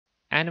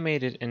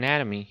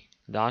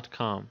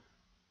animatedanatomy.com.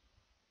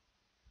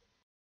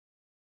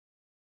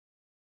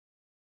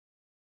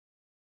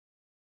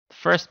 The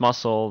first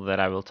muscle that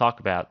I will talk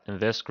about in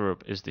this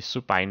group is the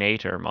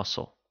supinator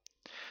muscle.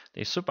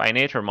 The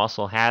supinator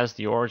muscle has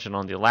the origin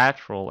on the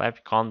lateral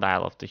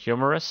epicondyle of the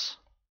humerus,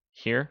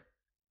 here.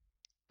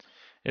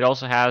 It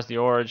also has the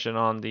origin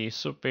on the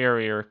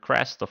superior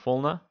crest of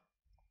ulna.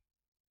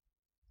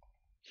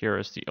 Here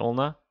is the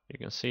ulna. You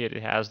can see it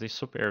has the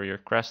superior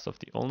crest of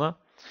the ulna.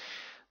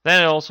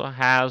 Then it also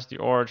has the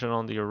origin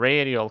on the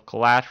radial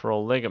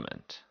collateral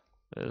ligament.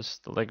 This is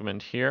the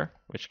ligament here,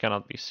 which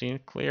cannot be seen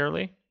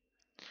clearly.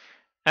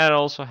 And it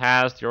also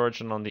has the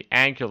origin on the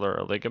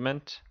angular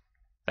ligament.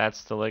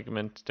 That's the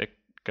ligament that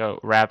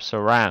wraps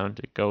around.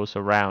 It goes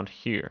around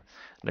here.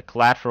 And the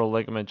collateral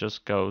ligament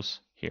just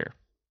goes here.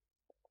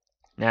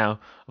 Now,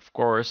 of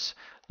course,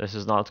 this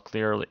is not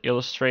clearly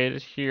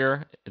illustrated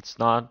here. It's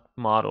not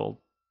modeled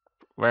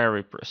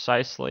very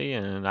precisely,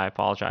 and I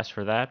apologize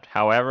for that.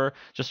 However,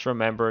 just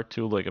remember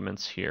two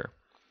ligaments here.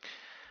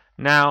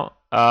 Now,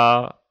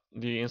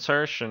 the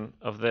insertion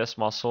of this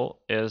muscle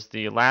is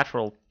the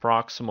lateral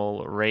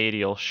proximal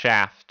radial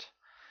shaft.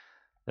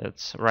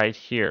 That's right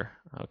here,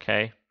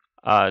 okay?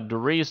 The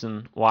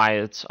reason why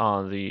it's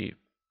on the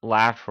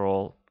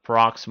lateral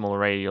proximal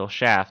radial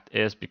shaft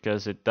is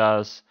because it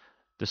does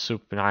the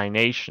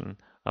supination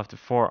of the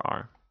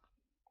forearm.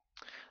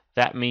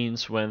 That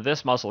means when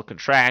this muscle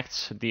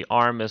contracts, the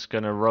arm is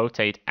going to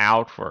rotate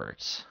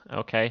outwards,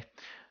 okay?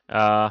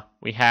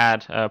 We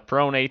had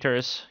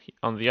pronators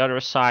on the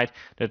other side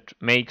that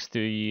makes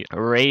the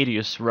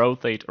radius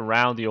rotate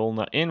around the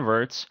ulna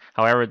inwards.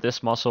 However,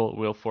 this muscle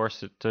will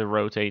force it to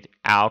rotate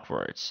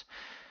outwards.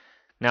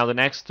 Now, the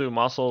next two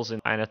muscles in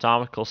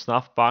anatomical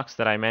snuff box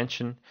that I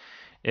mentioned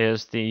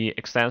is the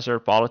extensor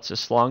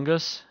pollicis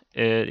longus.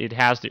 It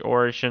has the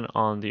origin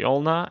on the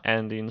ulna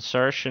and the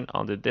insertion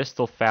on the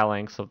distal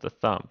phalanx of the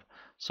thumb.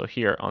 So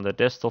here on the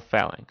distal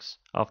phalanx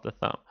of the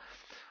thumb.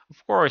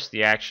 Of course,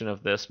 the action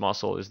of this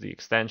muscle is the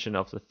extension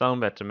of the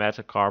thumb at the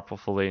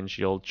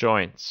metacarpophalangeal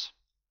joints.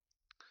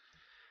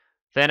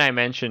 Then I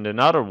mentioned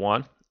another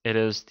one. It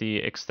is the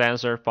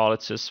extensor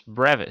pollicis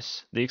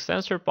brevis. The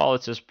extensor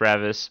pollicis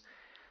brevis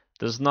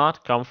does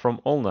not come from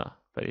ulna,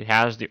 but it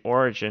has the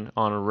origin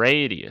on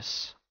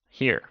radius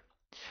here.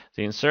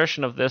 The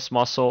insertion of this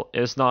muscle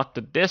is not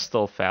the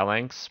distal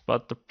phalanx,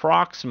 but the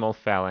proximal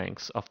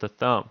phalanx of the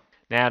thumb.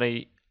 Now,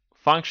 the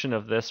function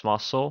of this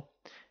muscle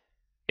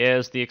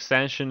is the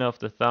extension of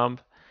the thumb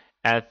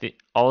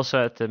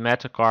also at the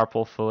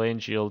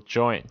metacarpophalangeal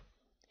joint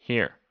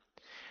here.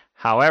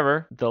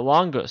 However, the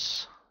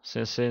longus,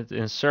 since it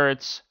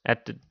inserts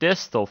at the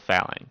distal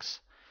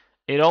phalanx,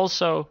 it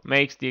also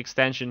makes the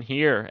extension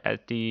here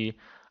at the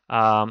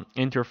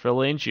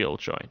interphalangeal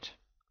joint.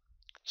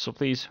 So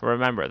please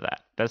remember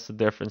that. That's the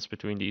difference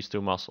between these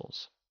two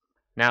muscles.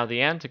 Now,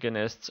 the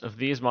antagonists of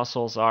these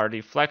muscles are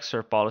the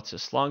flexor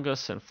pollicis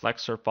longus and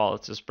flexor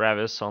pollicis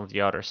brevis on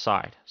the other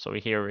side. So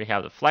here we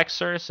have the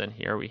flexors and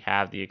here we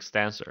have the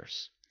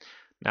extensors.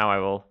 Now I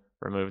will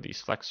remove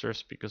these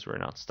flexors because we're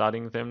not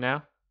studying them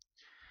now.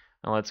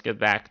 And let's get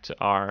back to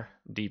our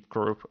deep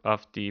group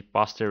of the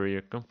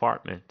posterior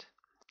compartment.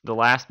 The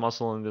last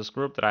muscle in this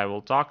group that I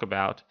will talk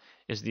about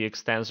is the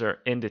extensor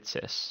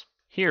indices.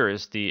 Here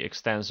is the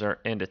extensor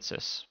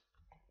indices.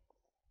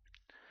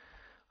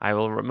 I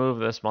will remove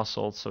this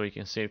muscle so we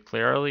can see it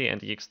clearly, and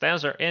the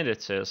extensor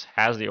indices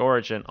has the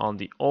origin on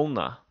the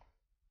ulna.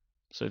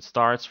 So it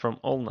starts from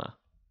ulna.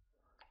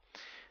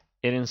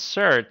 It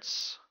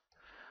inserts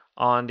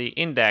on the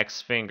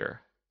index finger,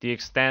 the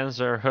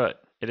extensor hood.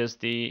 It is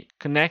the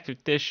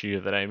connective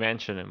tissue that I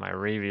mentioned in my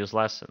previous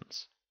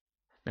lessons.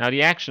 Now,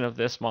 the action of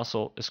this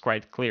muscle is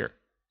quite clear.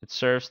 It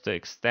serves to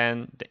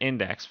extend the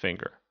index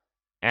finger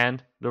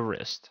and the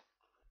wrist.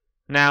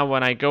 Now,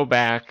 when I go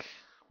back,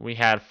 we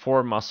had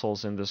 4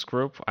 muscles in this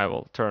group. I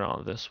will turn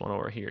on this one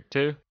over here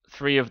too.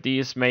 3 of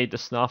these made the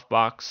snuff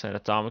box,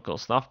 anatomical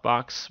snuff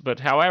box, but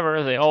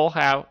however, they all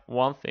have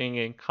one thing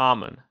in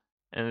common,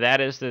 and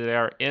that is that they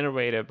are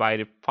innervated by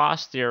the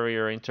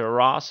posterior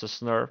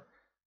interosseous nerve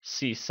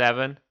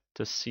C7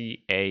 to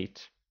C8.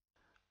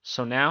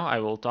 So now I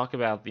will talk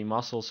about the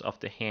muscles of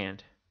the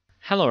hand.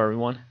 Hello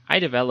everyone, I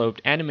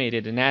developed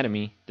animated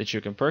anatomy that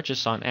you can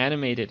purchase on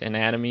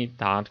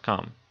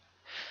animatedanatomy.com.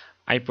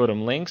 I put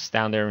them links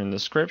down there in the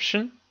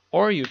description,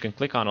 or you can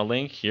click on a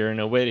link here in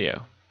a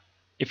video.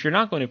 If you're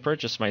not going to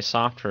purchase my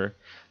software,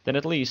 then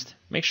at least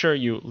make sure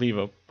you leave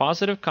a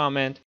positive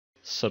comment,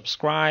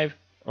 subscribe,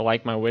 or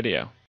like my video.